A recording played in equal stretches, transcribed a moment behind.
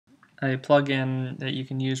a plugin that you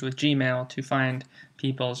can use with Gmail to find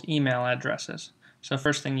people's email addresses. So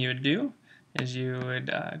first thing you would do is you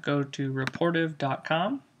would go to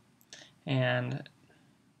Rapportive.com and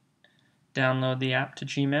download the app to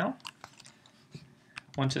Gmail.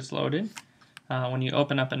 Once it's loaded, when you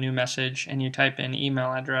open up a new message and you type in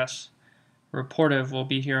email address, Rapportive will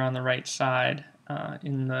be here on the right side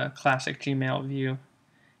in the classic Gmail view,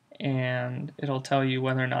 and it'll tell you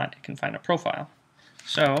whether or not it can find a profile.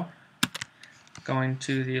 So, going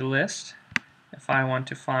to the list, if I want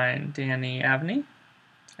to find Danny Avni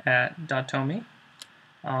at Datomi,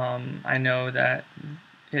 I know that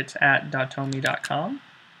it's at datomi.com,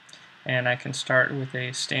 and I can start with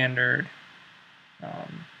a standard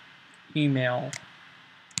email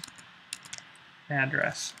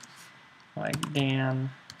address like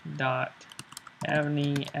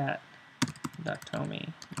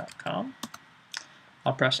dan.avni@datomi.com.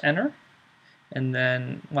 I'll press enter, and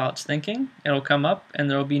then while it's thinking, it'll come up and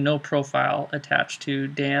there will be no profile attached to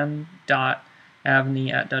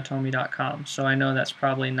dan.avni@datomi.com. So I know that's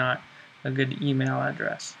probably not a good email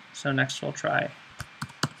address. So next we'll try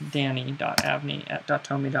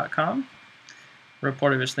danny.avni@datomi.com.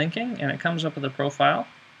 Rapportive is thinking, and it comes up with a profile.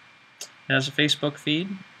 It has a Facebook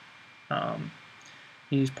feed.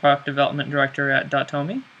 He's product development director at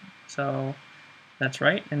Datomi, so that's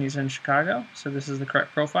right, and he's in Chicago, so this is the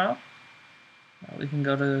correct profile. We can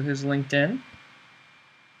go to his LinkedIn.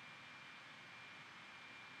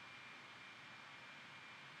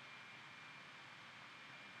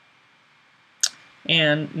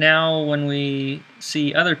 And now when we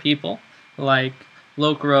see other people, like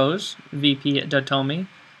Loke Rose, VP at Datomi,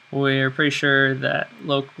 we're pretty sure that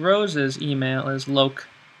Loke Rose's email is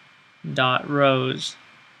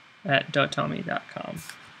loke.rose@datomi.com.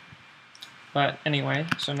 But anyway,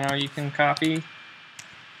 so now you can copy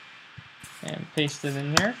and paste it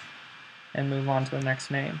in here and move on to the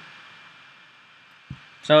next name.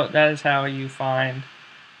 So that is how you find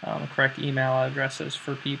correct email addresses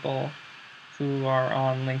for people who are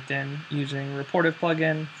on LinkedIn using Rapportive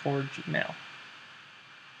plugin for Gmail.